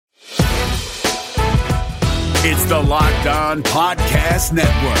It's the Locked On Podcast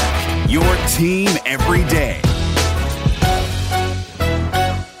Network, your team every day.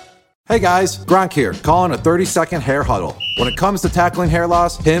 Hey guys, Gronk here, calling a 30-second hair huddle. When it comes to tackling hair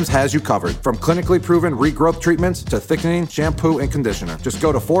loss, Hims has you covered. From clinically proven regrowth treatments to thickening, shampoo, and conditioner. Just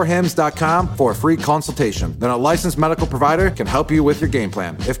go to 4hims.com for a free consultation. Then a licensed medical provider can help you with your game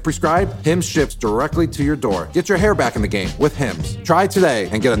plan. If prescribed, Hims ships directly to your door. Get your hair back in the game with Hims. Try today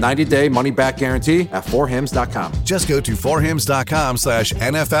and get a 90-day money-back guarantee at 4hims.com. Just go to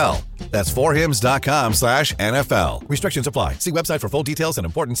 4hims.com/NFL. That's 4hims.com/NFL. Restrictions apply. See website for full details and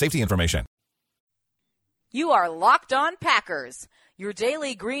important safety information. You are Locked On Packers, your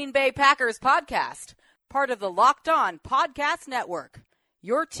daily Green Bay Packers podcast, part of the Locked On Podcast Network,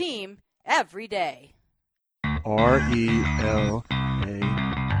 your team every day. RELAX.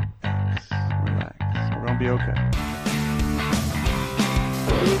 Relax. We're going to be okay.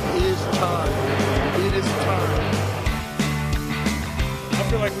 It is time. It is time. I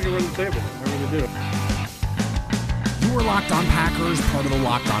feel like we can run the table. I really do. You are Locked On Packers, part of the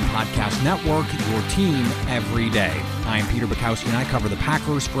Locked On Podcast Network, your team every day. I am Peter Bukowski, and I cover the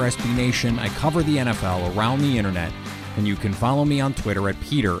Packers for SB Nation. I cover the NFL around the internet, and you can follow me on Twitter at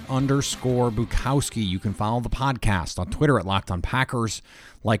Peter_Bukowski. You can follow the podcast on Twitter at Locked On Packers.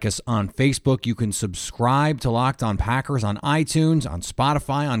 Like us on Facebook. You can subscribe to Locked On Packers on iTunes, on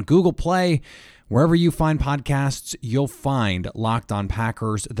Spotify, on Google Play. Wherever you find podcasts, you'll find Locked On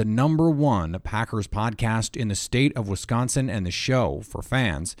Packers, the #1 Packers podcast in the state of Wisconsin, and the show for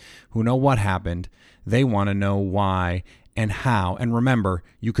fans who know what happened. They want to know why and how. And remember,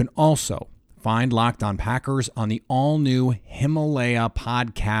 you can also find Locked On Packers on the all-new Himalaya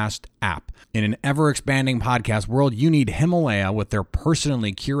podcast app. In an ever-expanding podcast world, you need Himalaya with their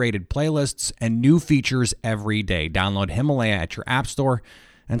personally curated playlists and new features every day. Download Himalaya at your app store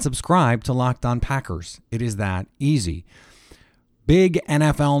and subscribe to Locked On Packers. It is that easy. Big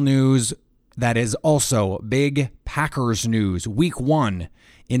NFL news that is also big Packers news. Week 1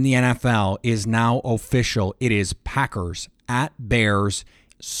 in the NFL is now official. It is Packers at Bears,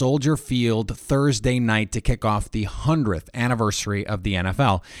 Soldier Field, Thursday night to kick off the 100th anniversary of the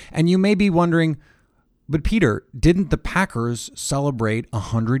NFL. And you may be wondering, but Peter, didn't the Packers celebrate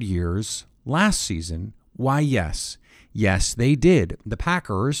 100 years last season? Why, yes. Yes, they did. The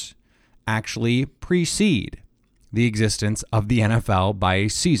Packers actually precede the existence of the NFL by a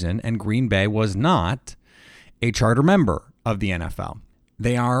season, and Green Bay was not a charter member of the NFL.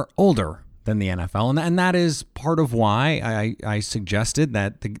 They are older than the NFL, and that is part of why I suggested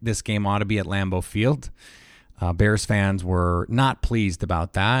that this game ought to be at Lambeau Field. Bears fans were not pleased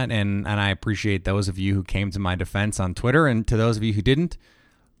about that, and I appreciate those of you who came to my defense on Twitter, and to those of you who didn't,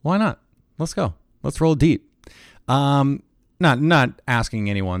 why not? Let's go. Let's roll deep. Not asking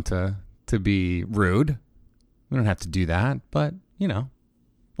anyone to be rude. We don't have to do that, but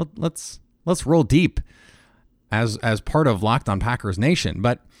let's roll deep as part of Locked On Packers Nation.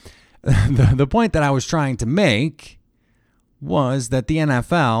 But the point that I was trying to make was that the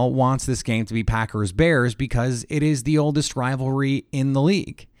NFL wants this game to be Packers-Bears because it is the oldest rivalry in the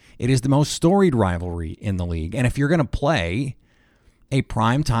league. It is the most storied rivalry in the league. And if you're going to play a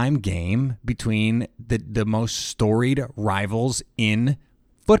primetime game between the most storied rivals in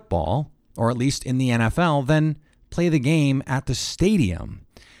football, or at least in the NFL, then play the game at the stadium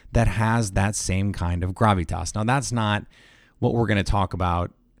that has that same kind of gravitas. Now, that's not what we're going to talk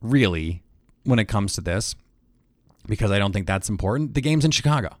about really when it comes to this, because I don't think that's important. The game's in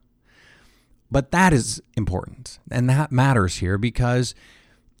Chicago. But that is important, and that matters here because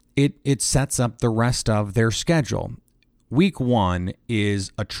it sets up the rest of their schedule. Week 1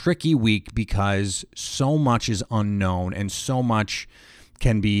 is a tricky week because so much is unknown and so much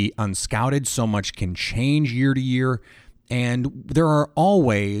can be unscouted, so much can change year to year, and there are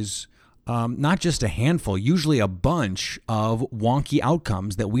always not just a handful, usually a bunch of wonky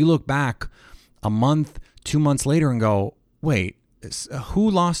outcomes that we look back a month, 2 months later and go, wait, who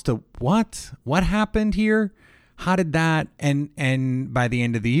lost to what? What happened here? How did that? And by the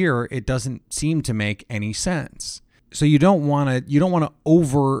end of the year, it doesn't seem to make any sense. So you don't want to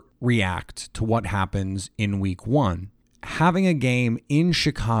overreact to what happens in week 1. Having a game in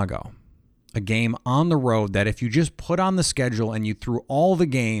Chicago, a game on the road that if you just put on the schedule and you threw all the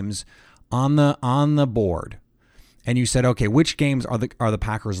games on the board and you said, okay, which games are the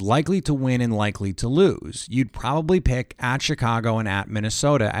Packers likely to win and likely to lose? You'd probably pick at Chicago and at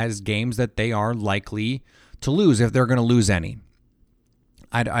Minnesota as games that they are likely to lose if they're going to lose any.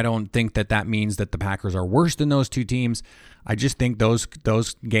 I don't think that means that the Packers are worse than those two teams. I just think those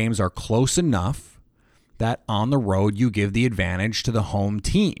games are close enough that on the road you give the advantage to the home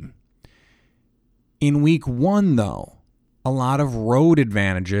team. In week 1, though, a lot of road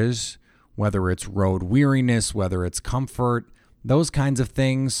advantages, whether it's road weariness, whether it's comfort, those kinds of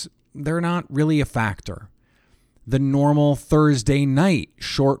things, they're not really a factor. The normal Thursday night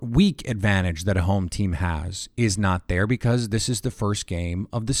short week advantage that a home team has is not there because this is the first game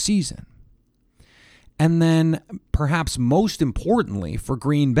of the season. And then perhaps most importantly for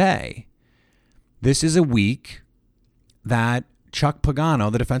Green Bay, this is a week that Chuck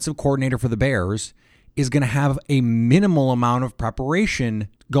Pagano, the defensive coordinator for the Bears, is going to have a minimal amount of preparation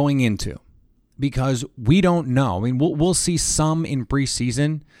going into because we don't know. I mean, we'll see some in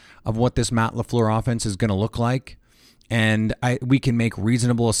preseason of what this Matt LaFleur offense is going to look like. And we can make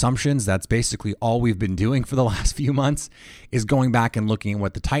reasonable assumptions. That's basically all we've been doing for the last few months is going back and looking at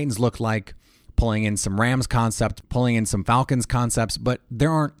what the Titans look like, pulling in some Rams concept, pulling in some Falcons concepts, but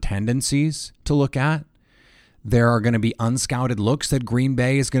there aren't tendencies to look at. There are going to be unscouted looks that Green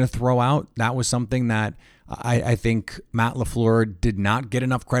Bay is going to throw out. That was something that I think Matt LaFleur did not get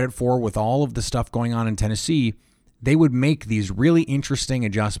enough credit for with all of the stuff going on in Tennessee. They would make these really interesting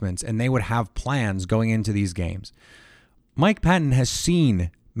adjustments, and they would have plans going into these games. Mike Pettin has seen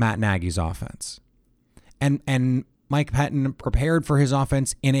Matt Nagy's offense, and Mike Pettin prepared for his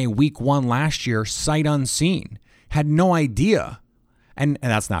offense in a week 1 last year, sight unseen, had no idea. And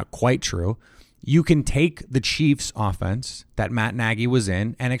that's not quite true. You can take the Chiefs offense that Matt Nagy was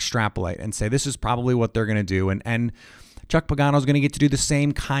in and extrapolate and say, this is probably what they're going to do. And Chuck Pagano is going to get to do the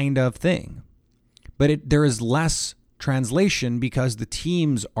same kind of thing. But there is less translation because the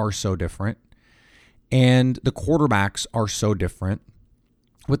teams are so different and the quarterbacks are so different.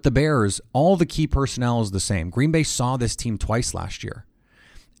 With the Bears, all the key personnel is the same. Green Bay saw this team twice last year.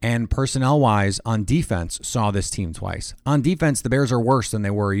 And personnel-wise, on defense, saw this team twice. On defense, the Bears are worse than they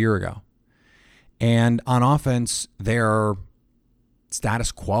were a year ago. And on offense, they're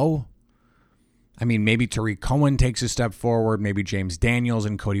status quo. I mean, maybe Tariq Cohen takes a step forward. Maybe James Daniels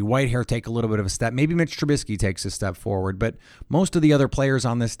and Cody Whitehair take a little bit of a step. Maybe Mitch Trubisky takes a step forward. But most of the other players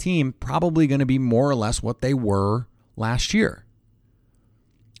on this team probably going to be more or less what they were last year.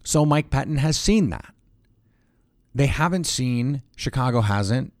 So Mike Pettin has seen that. They haven't seen, Chicago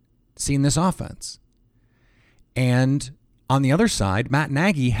hasn't seen this offense. And on the other side, Matt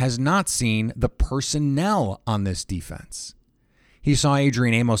Nagy has not seen the personnel on this defense. He saw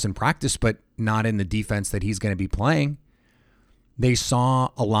Adrian Amos in practice, but not in the defense that he's going to be playing. They saw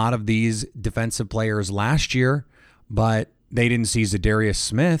a lot of these defensive players last year, but they didn't see Zadarius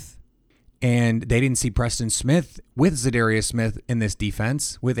Smith. And they didn't see Preston Smith with Zadarius Smith in this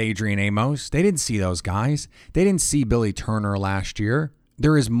defense with Adrian Amos. They didn't see those guys. They didn't see Billy Turner last year.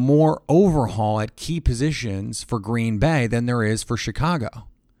 There is more overhaul at key positions for Green Bay than there is for Chicago.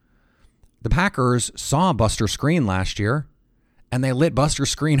 The Packers saw Buster Skrine last year, and they lit Buster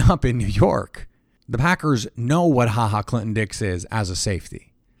Skrine up in New York. The Packers know what HaHa Clinton Dix is as a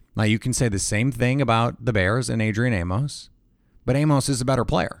safety. Now, you can say the same thing about the Bears and Adrian Amos, but Amos is a better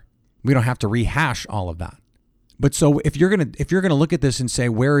player. We don't have to rehash all of that. But so if you're gonna look at this and say,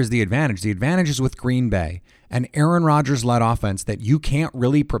 where is the advantage? The advantage is with Green Bay, an Aaron Rodgers-led offense that you can't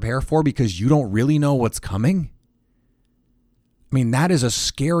really prepare for because you don't really know what's coming. I mean, that is a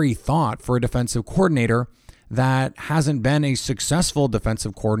scary thought for a defensive coordinator that hasn't been a successful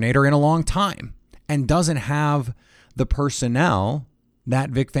defensive coordinator in a long time and doesn't have the personnel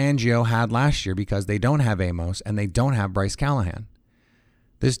that Vic Fangio had last year because they don't have Amos and they don't have Bryce Callahan.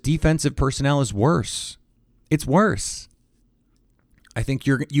 This defensive personnel is worse. It's worse. I think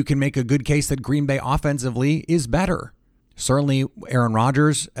you can make a good case that Green Bay offensively is better. Certainly, Aaron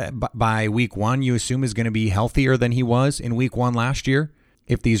Rodgers, by week 1, you assume is going to be healthier than he was in week 1 last year.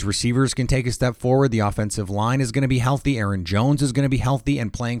 If these receivers can take a step forward, the offensive line is going to be healthy. Aaron Jones is going to be healthy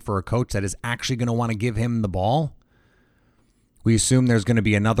and playing for a coach that is actually going to want to give him the ball. We assume there's going to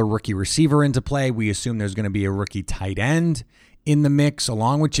be another rookie receiver into play. We assume there's going to be a rookie tight end in the mix,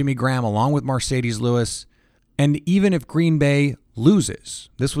 along with Jimmy Graham, along with Mercedes Lewis. And even if Green Bay loses,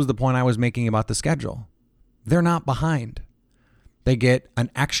 this was the point I was making about the schedule, they're not behind. They get an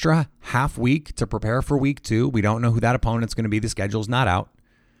extra half week to prepare for week 2. We don't know who that opponent's going to be. The schedule's not out.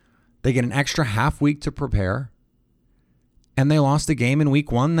 They get an extra half week to prepare. And they lost a game in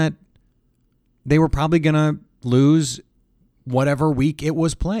week 1 that they were probably going to lose whatever week it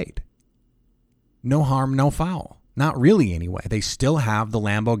was played. No harm, no foul. Not really anyway. They still have the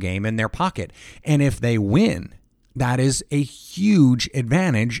Lambeau game in their pocket. And if they win, that is a huge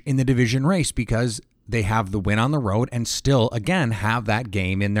advantage in the division race because they have the win on the road and still, again, have that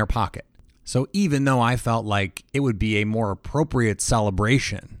game in their pocket. So even though I felt like it would be a more appropriate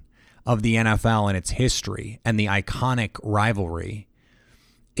celebration of the NFL and its history and the iconic rivalry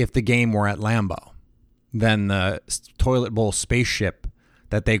if the game were at Lambeau, than the toilet bowl spaceship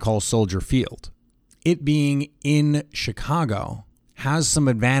that they call Soldier Field. It being in Chicago has some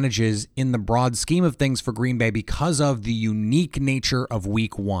advantages in the broad scheme of things for Green Bay because of the unique nature of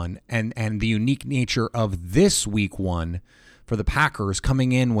week one and the unique nature of this week one for the Packers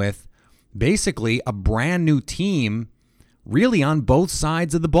coming in with basically a brand new team really on both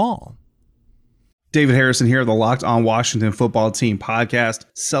sides of the ball. David Harrison here, the Locked On Washington Football Team podcast,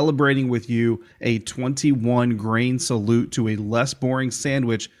 celebrating with you a 21 grain salute to a less boring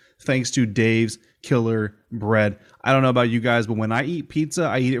sandwich thanks to Dave's Killer Bread. I don't know about you guys, but when I eat pizza,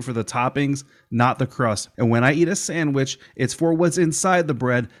 I eat it for the toppings, not the crust. And when I eat a sandwich, it's for what's inside the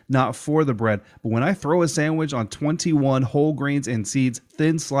bread, not for the bread. But when I throw a sandwich on 21 whole grains and seeds,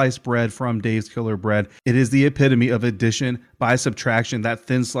 thin sliced bread from Dave's Killer Bread, it is the epitome of addition by subtraction. That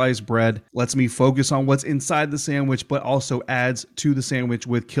thin sliced bread lets me focus on what's inside the sandwich, but also adds to the sandwich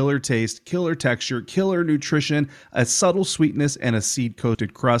with killer taste, killer texture, killer nutrition, a subtle sweetness, and a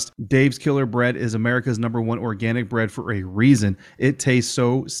seed-coated crust. Dave's Killer Bread is America's #1 organic bread for a reason. It tastes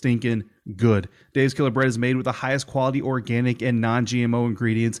so stinking good. Dave's Killer Bread is made with the highest quality organic and non-GMO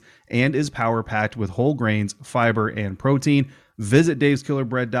ingredients and is power-packed with whole grains, fiber, and protein. Visit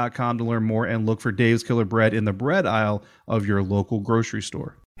daveskillerbread.com to learn more and look for Dave's Killer Bread in the bread aisle of your local grocery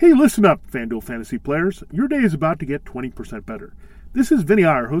store. Hey, listen up, FanDuel Fantasy players. Your day is about to get 20% better. This is Vinny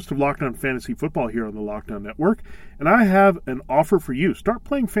Iyer, host of Locked On Fantasy Football here on the Locked On Network, and I have an offer for you. Start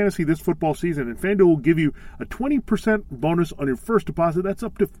playing fantasy this football season, and FanDuel will give you a 20% bonus on your first deposit. That's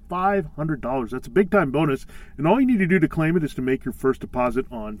up to $500. That's a big-time bonus, and all you need to do to claim it is to make your first deposit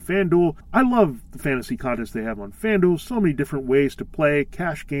on FanDuel. I love the fantasy contests they have on FanDuel. So many different ways to play,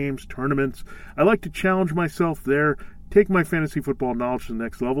 cash games, tournaments. I like to challenge myself there. Take my fantasy football knowledge to the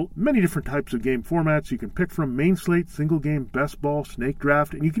next level. Many different types of game formats you can pick from: main slate, single game, best ball, snake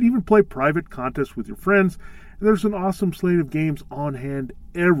draft, and you can even play private contests with your friends. And there's an awesome slate of games on hand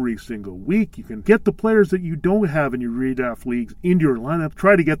every single week. You can get the players that you don't have in your redraft leagues into your lineup.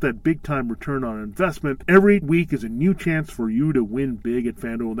 Try to get that big-time return on investment. Every week is a new chance for you to win big at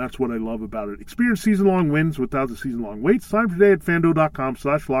FanDuel, and that's what I love about it. Experience season-long wins without the season-long waits. Sign up today at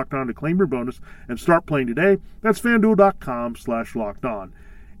FanDuel.com/LockedOn to claim your bonus and start playing today. That's FanDuel.com/LockedOn.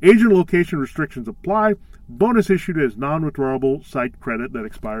 Age and location restrictions apply. Bonus issued as non-withdrawable site credit that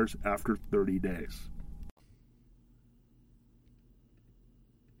expires after 30 days.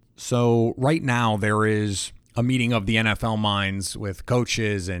 So right now there is a meeting of the NFL minds with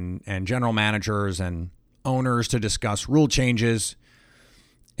coaches and general managers and owners to discuss rule changes.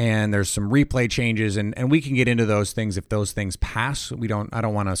 And there's some replay changes, and we can get into those things if those things pass. I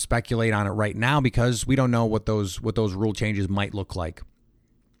don't want to speculate on it right now because we don't know what those rule changes might look like.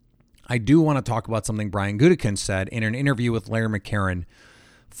 I do want to talk about something Brian Gutekunst said in an interview with Larry McCarron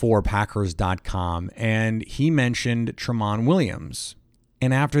for Packers.com, and he mentioned Tramon Williams.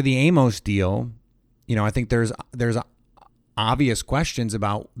 And after the Amos deal, I think there's obvious questions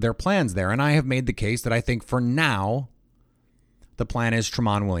about their plans there. And I have made the case that I think for now, the plan is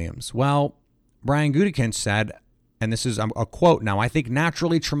Tramon Williams. Well, Brian Gutekunst said, and this is a quote now, "I think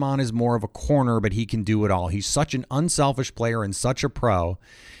naturally Tramon is more of a corner, but he can do it all. He's such an unselfish player and such a pro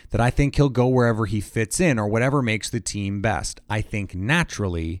that I think he'll go wherever he fits in or whatever makes the team best. I think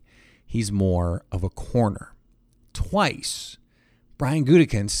naturally he's more of a corner." Twice, Brian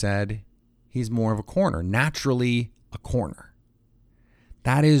Gutekunst said he's more of a corner, naturally a corner.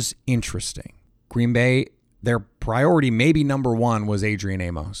 That is interesting. Green Bay, their priority, maybe number one, was Adrian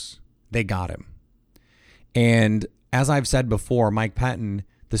Amos. They got him. And as I've said before, Mike Pettin,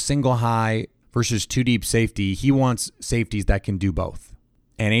 the single high versus two deep safety, he wants safeties that can do both.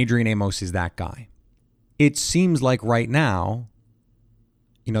 And Adrian Amos is that guy. It seems like right now,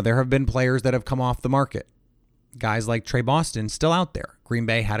 there have been players that have come off the market. Guys like Trey Boston still out there. Green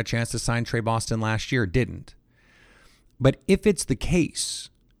Bay had a chance to sign Trey Boston last year, didn't. But if it's the case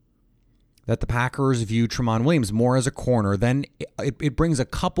that the Packers view Tramon Williams more as a corner, then it brings a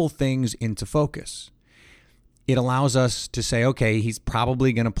couple things into focus. It allows us to say, okay, he's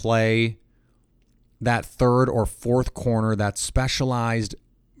probably going to play that third or fourth corner, that specialized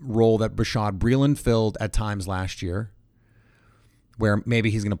role that Bashaud Breeland filled at times last year, where maybe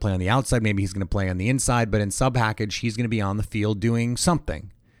he's going to play on the outside, maybe he's going to play on the inside, but in sub-package, he's going to be on the field doing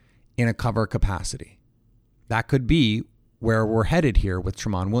something in a cover capacity. That could be where we're headed here with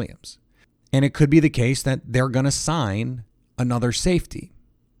Tramon Williams. And it could be the case that they're going to sign another safety.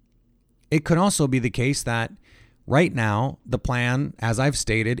 It could also be the case that right now, the plan, as I've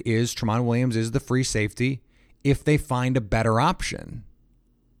stated, is Tramon Williams is the free safety. If they find a better option,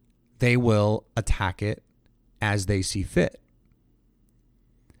 they will attack it as they see fit.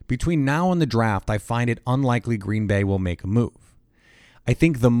 Between now and the draft, I find it unlikely Green Bay will make a move. I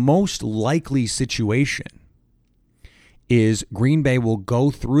think the most likely situation is Green Bay will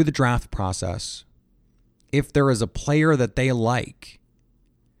go through the draft process. If there is a player that they like,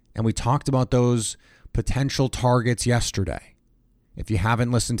 and we talked about those potential targets yesterday. If you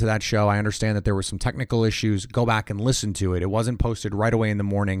haven't listened to that show, I understand that there were some technical issues. Go back and listen to it. It wasn't posted right away in the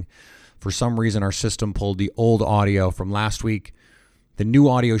morning. For some reason, our system pulled the old audio from last week. The new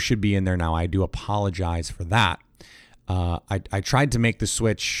audio should be in there now. I do apologize for that. I tried to make the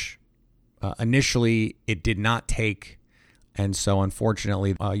switch. Initially, it did not take. And so,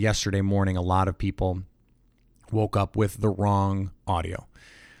 unfortunately, yesterday morning, a lot of people woke up with the wrong audio.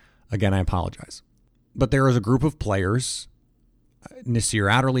 Again, I apologize. But there is a group of players, Nasir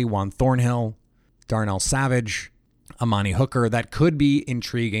Adderley, Juan Thornhill, Darnell Savage, Amani Hooker, that could be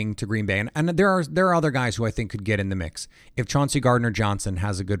intriguing to Green Bay. And there are other guys who I think could get in the mix. If Chauncey Gardner-Johnson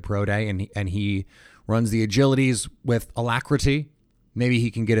has a good pro day and he runs the agilities with alacrity, maybe he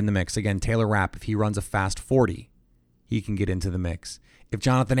can get in the mix. Again, Taylor Rapp, if he runs a fast 40, he can get into the mix. If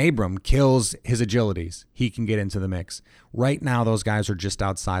Jonathan Abram kills his agilities, he can get into the mix. Right now, those guys are just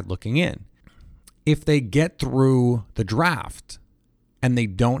outside looking in. If they get through the draft and they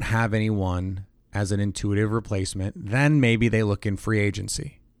don't have anyone as an intuitive replacement, then maybe they look in free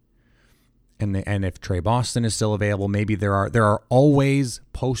agency. And if Trey Boston is still available, maybe there are always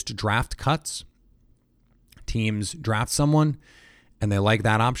post-draft cuts. Teams draft someone and they like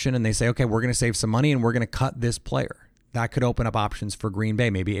that option and they say, okay, we're going to save some money and we're going to cut this player. That could open up options for Green Bay.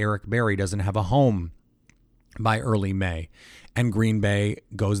 Maybe Eric Berry doesn't have a home by early May and Green Bay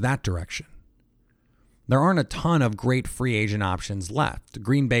goes that direction. There aren't a ton of great free agent options left.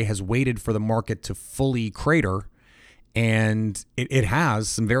 Green Bay has waited for the market to fully crater, and it has.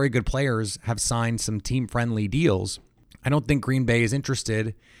 Some very good players have signed some team-friendly deals. I don't think Green Bay is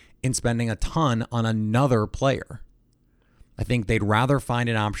interested in spending a ton on another player. I think they'd rather find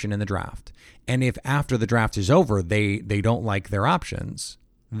an option in the draft. And if after the draft is over, they don't like their options,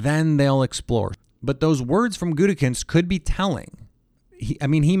 then they'll explore. But those words from Gutekunst could be telling.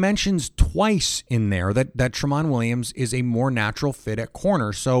 He mentions twice in there that Tramon Williams is a more natural fit at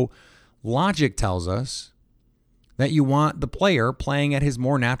corner. So logic tells us that you want the player playing at his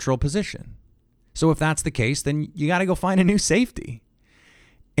more natural position. So if that's the case, then you got to go find a new safety.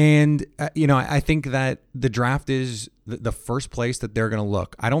 And, I think that the draft is the first place that they're going to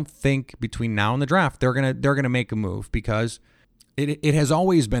look. I don't think between now and the draft, they're going to make a move because it has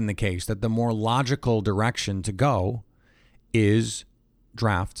always been the case that the more logical direction to go is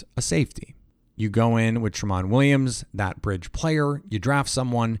draft a safety. You go in with Tramon Williams, that bridge player, you draft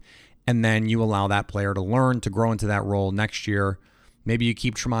someone, and then you allow that player to learn, to grow into that role next year. Maybe you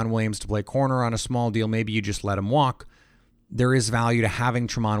keep Tramon Williams to play corner on a small deal. Maybe you just let him walk. There is value to having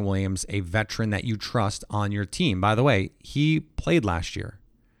Tramon Williams, a veteran that you trust on your team. By the way, he played last year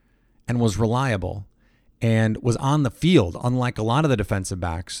and was reliable and was on the field, unlike a lot of the defensive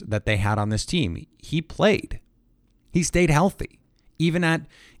backs that they had on this team. He played. He stayed healthy. Even at,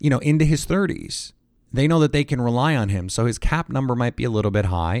 into his 30s, they know that they can rely on him. So his cap number might be a little bit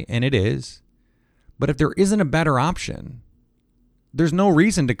high, and it is. But if there isn't a better option, there's no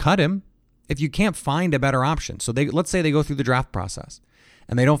reason to cut him if you can't find a better option. So let's say they go through the draft process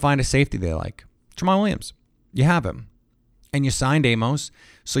and they don't find a safety they like. Tramon Williams, you have him. And you signed Amos,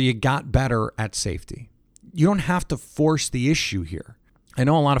 so you got better at safety. You don't have to force the issue here. I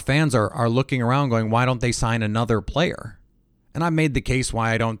know a lot of fans are looking around going, why don't they sign another player? And I've made the case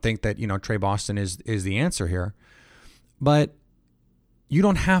why I don't think that, Trey Boston is the answer here. But you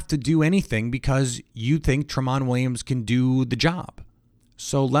don't have to do anything because you think Tramon Williams can do the job.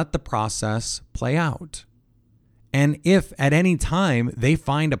 So let the process play out. And if at any time they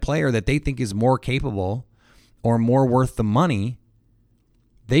find a player that they think is more capable or more worth the money,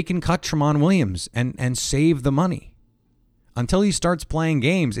 they can cut Tramon Williams and save the money. Until he starts playing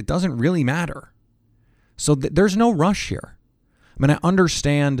games, it doesn't really matter. So there's no rush here. I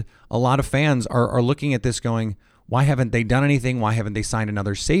understand a lot of fans are looking at this going, why haven't they done anything? Why haven't they signed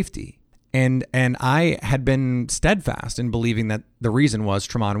another safety? And I had been steadfast in believing that the reason was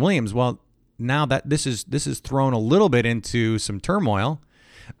Tramon Williams. Well, now that this is thrown a little bit into some turmoil,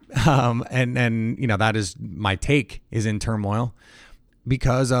 and that is my take is in turmoil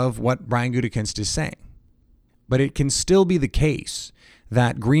because of what Brian Gutekunst is saying. But it can still be the case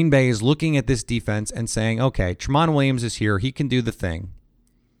that Green Bay is looking at this defense and saying, okay, Tramon Williams is here. He can do the thing.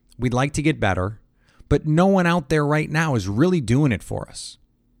 We'd like to get better, but no one out there right now is really doing it for us.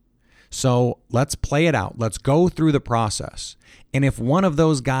 So let's play it out. Let's go through the process. And if one of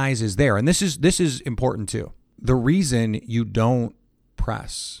those guys is there, and this is important too, the reason you don't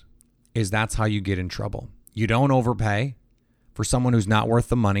press is that's how you get in trouble. You don't overpay for someone who's not worth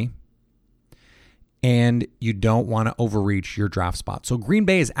the money, and you don't want to overreach your draft spot. So Green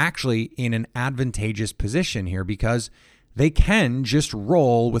Bay is actually in an advantageous position here because they can just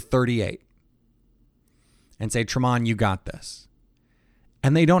roll with 38 and say, Tremont, you got this.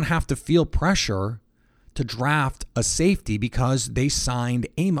 And they don't have to feel pressure to draft a safety because they signed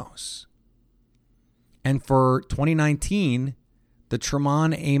Amos. And for 2019, the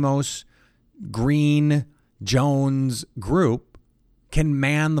Tremont, Amos, Green, Jones group can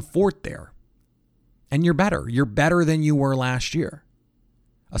man the fort there. And you're better. You're better than you were last year,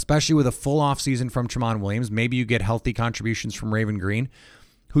 especially with a full offseason from Tremont Williams. Maybe you get healthy contributions from Raven Green,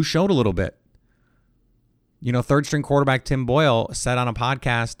 who showed a little bit. You know, third string quarterback Tim Boyle said on a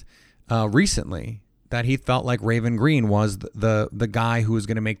podcast recently that he felt like Raven Green was the guy who was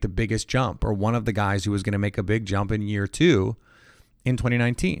going to make the biggest jump, or one of the guys who was going to make a big jump in year 2 in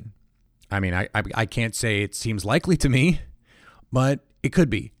 2019. I mean, I can't say it seems likely to me, but it could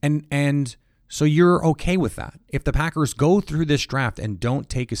be. And so you're okay with that. If the Packers go through this draft and don't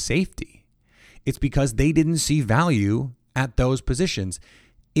take a safety, it's because they didn't see value at those positions.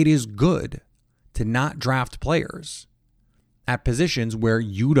 It is good to not draft players at positions where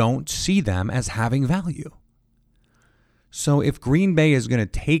you don't see them as having value. So if Green Bay is going to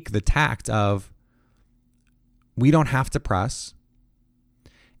take the tact of, we don't have to press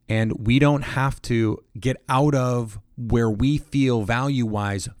and we don't have to get out of where we feel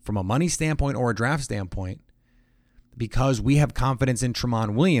value-wise from a money standpoint or a draft standpoint, because we have confidence in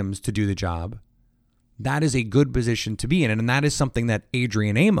Tremont Williams to do the job, that is a good position to be in. And that is something that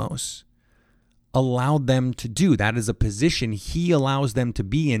Adrian Amos allowed them to do. That is a position he allows them to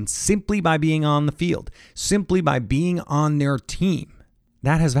be in simply by being on the field, simply by being on their team.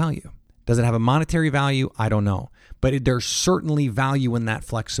 That has value. Does it have a monetary value? I don't know. But there's certainly value in that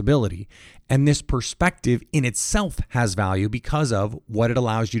flexibility. And this perspective in itself has value because of what it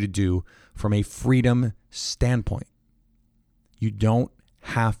allows you to do from a freedom standpoint. You don't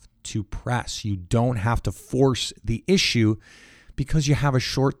have to press. You don't have to force the issue because you have a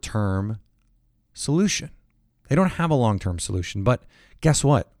short-term solution. They don't have a long-term solution, but guess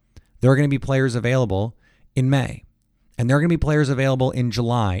what? There are going to be players available in May, and there are going to be players available in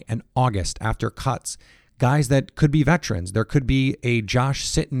July and August after cuts, guys that could be veterans. There could be a Josh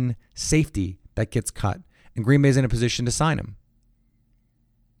Sitton safety that gets cut, and Green Bay's in a position to sign him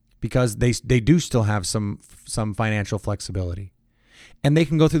because they do still have some financial flexibility, and they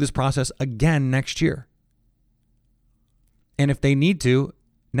can go through this process again next year. And if they need to,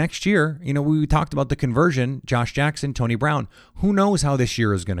 next year, you know, we talked about the conversion, Josh Jackson, Tony Brown. Who knows how this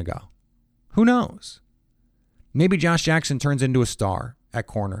year is going to go? Who knows? Maybe Josh Jackson turns into a star at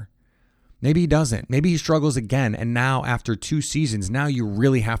corner. Maybe he doesn't. Maybe he struggles again. And now after 2 seasons, now you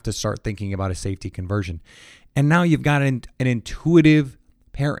really have to start thinking about a safety conversion. And now you've got an intuitive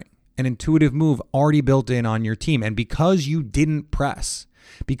pairing, an intuitive move already built in on your team. And because you didn't press,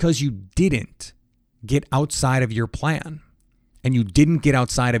 because you didn't get outside of your plan, and you didn't get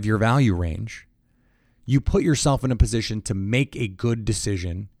outside of your value range, you put yourself in a position to make a good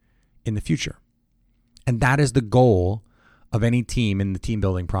decision in the future. And that is the goal of any team in the team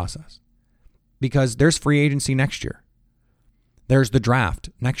building process. Because there's free agency next year. There's the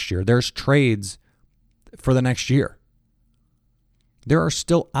draft next year. There's trades for the next year. There are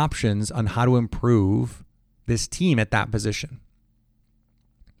still options on how to improve this team at that position.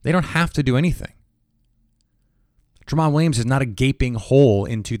 They don't have to do anything. Tremont Williams is not a gaping hole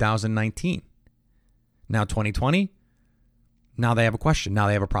in 2019. Now 2020, now they have a question. Now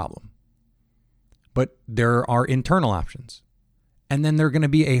they have a problem. But there are internal options. And then there are going to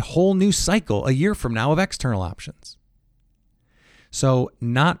be a whole new cycle a year from now of external options. So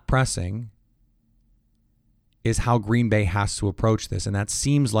not pressing is how Green Bay has to approach this. And that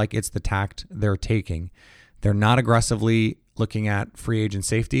seems like it's the tact they're taking. They're not aggressively looking at free agent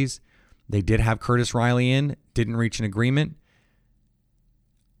safeties. They did have Curtis Riley in, didn't reach an agreement.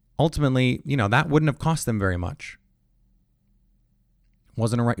 Ultimately, you know, that wouldn't have cost them very much.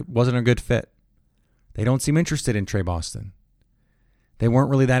 Wasn't a good fit. They don't seem interested in Trey Boston. They weren't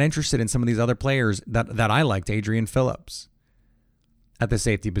really that interested in some of these other players that I liked, Adrian Phillips, at the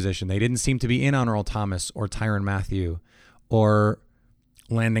safety position. They didn't seem to be in on Earl Thomas or Tyrann Mathieu or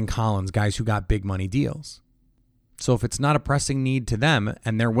Landon Collins, guys who got big money deals. So if it's not a pressing need to them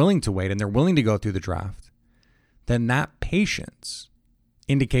and they're willing to wait and they're willing to go through the draft, then that patience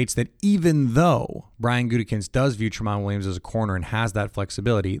indicates that even though Brian Gutekunst does view Tremont Williams as a corner and has that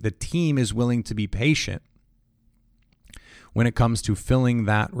flexibility, the team is willing to be patient when it comes to filling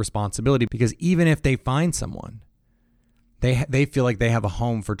that responsibility, because even if they find someone They feel like they have a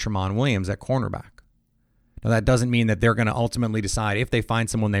home for Tramon Williams at cornerback. Now, that doesn't mean that they're going to ultimately decide if they find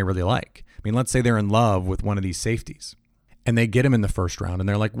someone they really like. I mean, let's say they're in love with one of these safeties and they get him in the first round and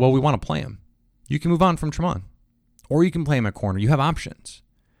they're like, well, we want to play him. You can move on from Tramon, or you can play him at corner. You have options.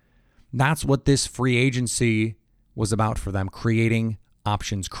 That's what this free agency was about for them, creating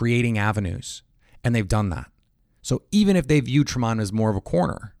options, creating avenues. And they've done that. So even if they view Tramon as more of a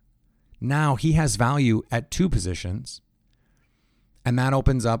corner, now he has value at two positions. And that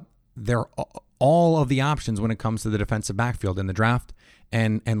opens up all of the options when it comes to the defensive backfield in the draft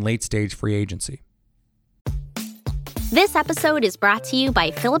and late stage free agency. This episode is brought to you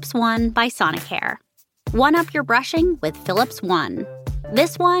by Philips One by Sonicare. One up your brushing with Philips One.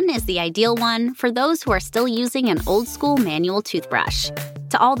 This one is the ideal one for those who are still using an old school manual toothbrush.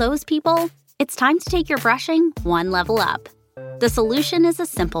 To all those people, it's time to take your brushing one level up. The solution is a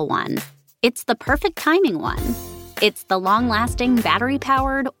simple one. It's the perfect timing one. It's the long-lasting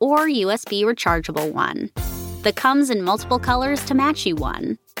battery-powered or USB rechargeable one. The comes in multiple colors to match you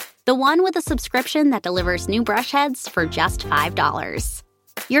one. The one with a subscription that delivers new brush heads for just $5.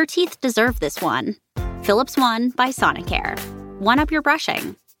 Your teeth deserve this one. Philips One by Sonicare. One up your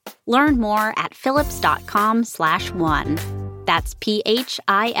brushing. Learn more at philips.com/one. That's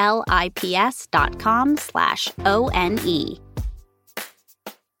PHILIPS.com/ONE.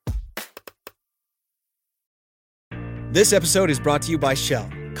 This episode is brought to you by Shell.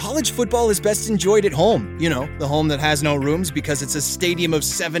 College football is best enjoyed at home. You know, the home that has no rooms because it's a stadium of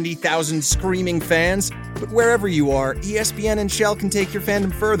 70,000 screaming fans. But wherever you are, ESPN and Shell can take your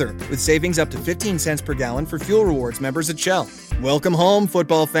fandom further with savings up to 15 cents per gallon for fuel rewards members at Shell. Welcome home,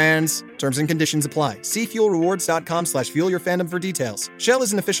 football fans. Terms and conditions apply. See fuelrewards.com/fuelyourfandom for details. Shell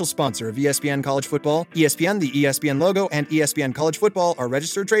is an official sponsor of ESPN College Football. ESPN, the ESPN logo, and ESPN College Football are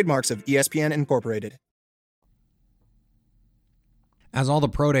registered trademarks of ESPN Incorporated. As all the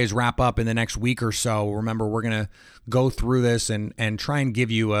pro days wrap up in the next week or so, remember, we're going to go through this and try and give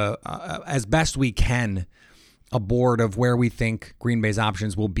you as best we can a board of where we think Green Bay's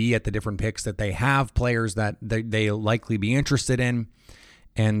options will be at the different picks that they have, players that they likely be interested in.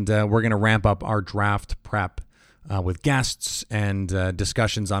 And we're going to ramp up our draft prep with guests and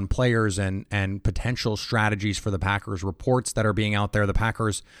discussions on players and potential strategies for the Packers, reports that are being out there. The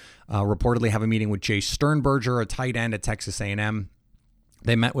Packers reportedly have a meeting with Jay Sternberger, a tight end at Texas A&M.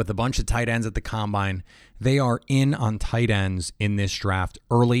 They met with a bunch of tight ends at the Combine. They are in on tight ends in this draft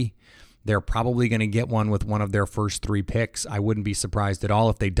early. They're probably going to get one with one of their first three picks. I wouldn't be surprised at all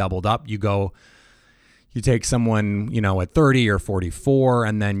if they doubled up. You take someone, at 30 or 44,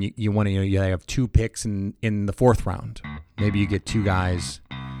 and then you have two picks in the fourth round. Maybe you get two guys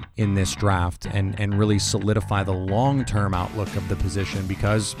in this draft and really solidify the long-term outlook of the position,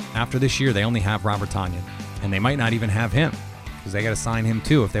 because after this year, they only have Robert Tonyan, and they might not even have him, because they got to sign him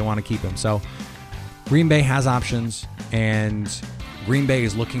too if they want to keep him. So Green Bay has options, and Green Bay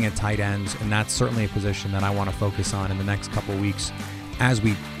is looking at tight ends, and that's certainly a position that I want to focus on in the next couple of weeks as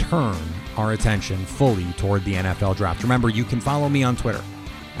we turn our attention fully toward the NFL draft. Remember, you can follow me on Twitter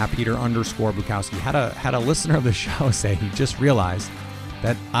at Peter_Bukowski. Had a listener of the show say he just realized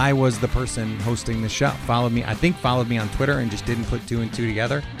that I was the person hosting the show. Followed me on Twitter and just didn't put two and two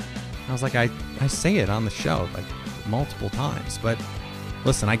together. I was like, I say it on the show like multiple times, but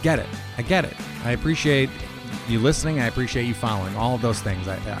listen, I get it. I appreciate you listening. I appreciate you following. All of those things.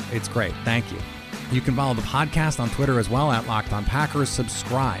 It's great. Thank you. You can follow the podcast on Twitter as well at Locked On Packers.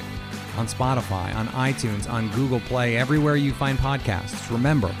 Subscribe on Spotify, on iTunes, on Google Play, everywhere you find podcasts.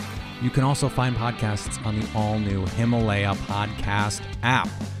 Remember, you can also find podcasts on the all-new Himalaya podcast app.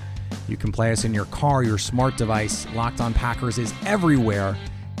 You can play us in your car, your smart device. Locked On Packers is everywhere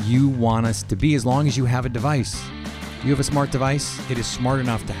you want us to be, as long as you have a device. You have a smart device, it is smart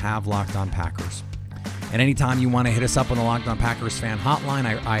enough to have Locked On Packers. And anytime you want to hit us up on the Locked On Packers fan hotline,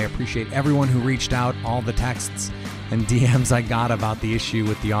 I appreciate everyone who reached out, all the texts and DMs I got about the issue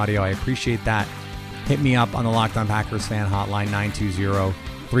with the audio. I appreciate that. Hit me up on the Locked On Packers fan hotline,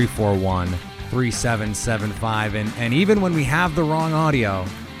 920-341-3775. And even when we have the wrong audio,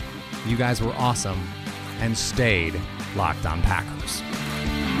 you guys were awesome and stayed Locked On Packers.